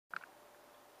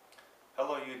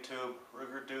YouTube,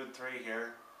 Ruger Dude 3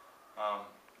 here.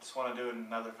 Just want to do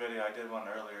another video. I did one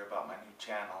earlier about my new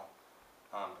channel.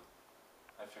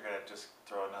 I figured I'd just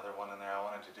throw another one in there. I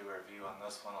wanted to do a review on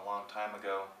this one a long time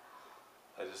ago.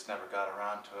 I just never got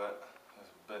around to it.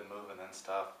 I've been moving and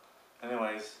stuff.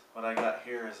 Anyways, what I got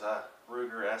here is a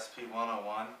Ruger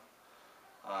sp101.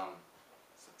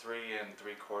 It's a 3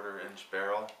 3/4 inch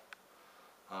barrel,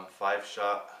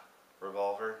 5-shot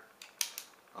revolver.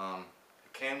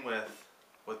 It came with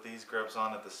these grips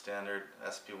on it, the standard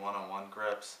sp101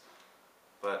 grips,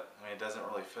 but I mean it doesn't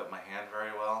really fit my hand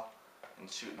very well.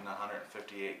 And shooting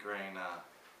 158 grain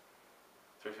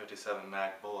 357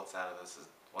 mag bullets out of this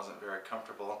wasn't very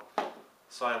comfortable.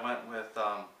 So I went with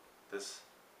this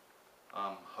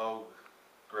Hogue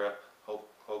grip,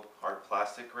 Hogue hard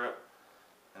plastic grip,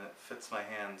 and it fits my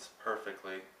hands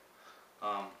perfectly.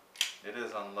 It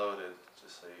is unloaded,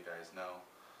 just so you guys know.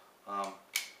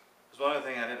 There's one other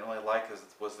thing I didn't really like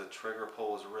was the trigger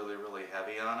pull was really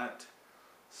heavy on it.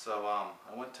 So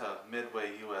I went to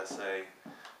Midway USA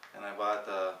and I bought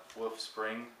the Wolf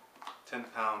spring,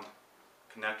 10-pound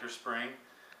connector spring,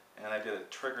 and I did a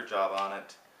trigger job on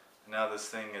it. And now this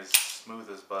thing is smooth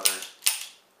as butter.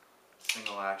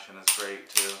 Single action is great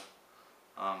too.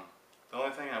 The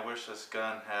only thing I wish this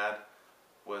gun had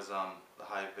was the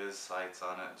high vis sights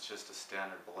on it. It's just a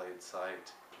standard blade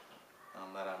sight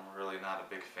that I'm really not a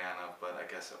big fan of, but I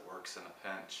guess it works in a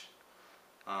pinch.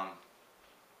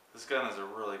 This gun is a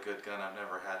really good gun. I've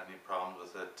never had any problems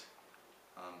with it.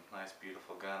 Nice,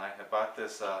 beautiful gun. I bought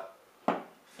this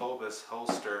Phobos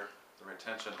holster, the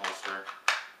retention holster.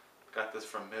 Got this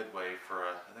from Midway for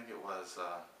I think it was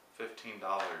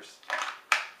 $15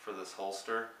 for this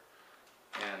holster.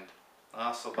 And I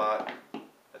also bought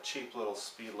a cheap little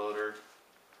speed loader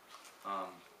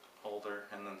holder,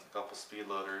 and then a couple speed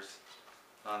loaders.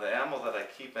 The ammo that I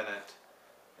keep in it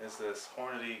is this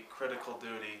Hornady Critical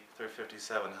Duty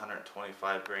 357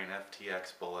 125 grain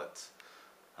FTX bullets.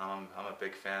 I'm a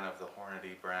big fan of the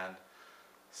Hornady brand,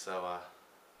 so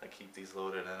I keep these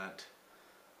loaded in it.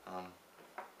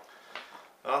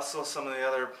 Also, some of the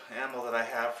other ammo that I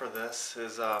have for this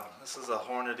is a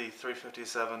Hornady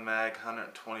 357 mag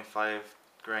 125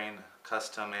 grain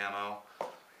custom ammo.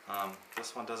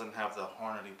 This one doesn't have the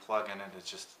Hornady plug in it. It's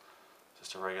just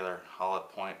a regular hollow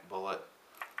point bullet.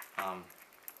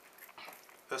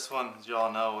 This one, as you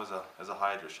all know, is a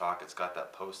Hydra shock. It's got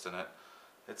that post in it.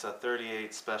 It's a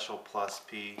 38 Special Plus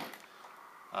P.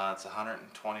 It's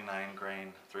 129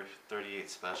 grain 38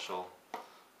 Special.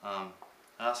 I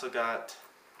also got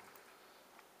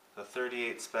the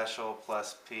 38 Special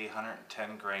Plus P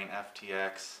 110 grain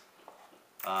FTX.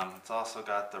 It's also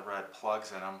got the red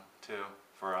plugs in them too.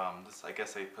 For this, I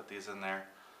guess they put these in there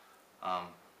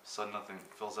so nothing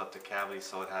fills up the cavity,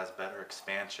 so it has better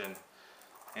expansion.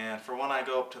 And for when I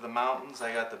go up to the mountains,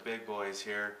 I got the big boys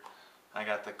here. I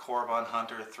got the Corbin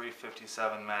Hunter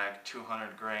 357 mag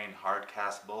 200 grain hard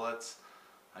cast bullets.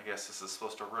 I guess this is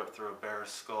supposed to rip through a bear's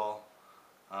skull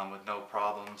with no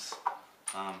problems.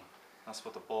 That's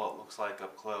what the bullet looks like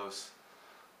up close.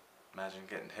 Imagine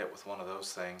getting hit with one of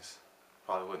those things.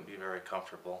 Probably wouldn't be very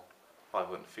comfortable. Probably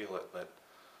wouldn't feel it, but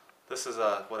this is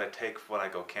what I take when I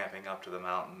go camping up to the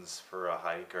mountains for a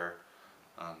hike, or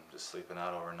just sleeping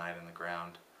out overnight in the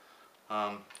ground.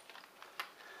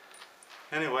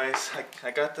 Anyways,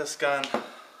 I got this gun,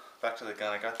 back to the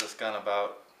gun, I got this gun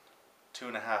about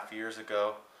 2.5 years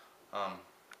ago. I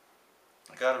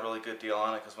got a really good deal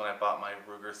on it because when I bought my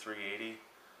Ruger 380,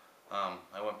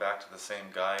 I went back to the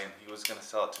same guy and he was going to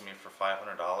sell it to me for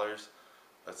 $500,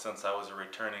 but since I was a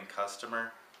returning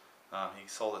customer, he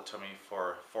sold it to me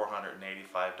for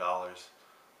 $485,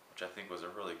 which I think was a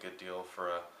really good deal for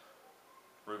a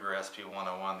Ruger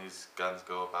sp101. These guns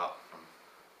go about from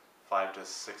 $500 to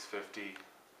 $650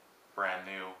 brand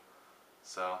new,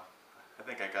 so I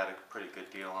think I got a pretty good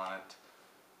deal on it.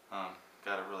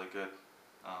 Got a really good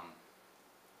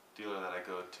dealer that I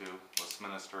go to,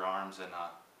 Westminster Arms in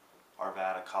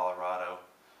Arvada, Colorado.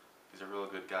 He's a real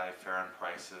good guy, fair on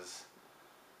prices.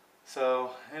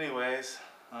 So anyways,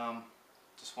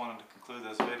 just wanted to conclude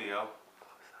this video.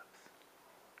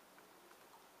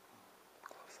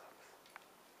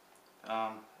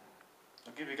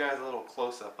 I'll give you guys a little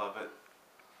close-up of it.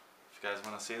 If you guys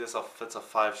want to see this, it's a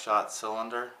 5-shot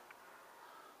cylinder.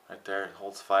 Right there, it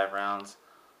holds 5 rounds.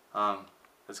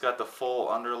 It's got the full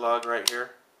underlug right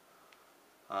here.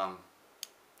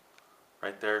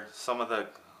 Right there. Some of the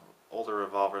older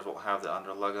revolvers won't have the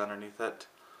underlug underneath it,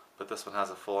 but this one has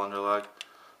a full underlug.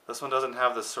 This one doesn't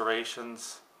have the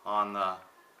serrations on the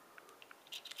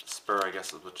spur, I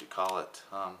guess is what you call it.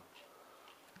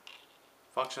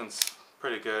 Functions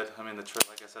pretty good. I mean,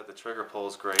 like I said, the trigger pull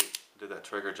is great. Did that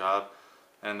trigger job,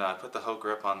 and I put the hoe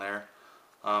grip on there.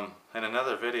 In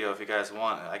another video, if you guys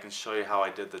want, I can show you how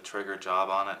I did the trigger job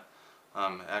on it.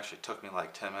 It actually took me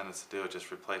like 10 minutes to do it.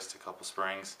 Just replaced a couple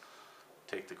springs,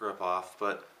 take the grip off.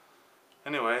 But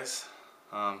anyways,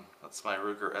 that's my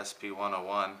Ruger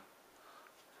sp101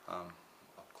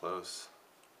 up close.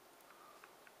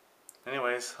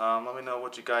 Anyways, let me know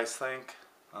what you guys think.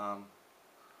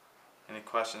 Any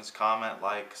questions, comment,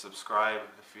 like, subscribe.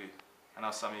 I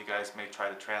know some of you guys may try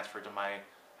to transfer to my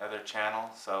other channel,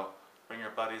 so bring your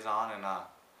buddies on and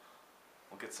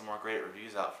we'll get some more great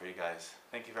reviews out for you guys.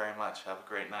 Thank you very much. Have a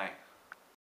great night.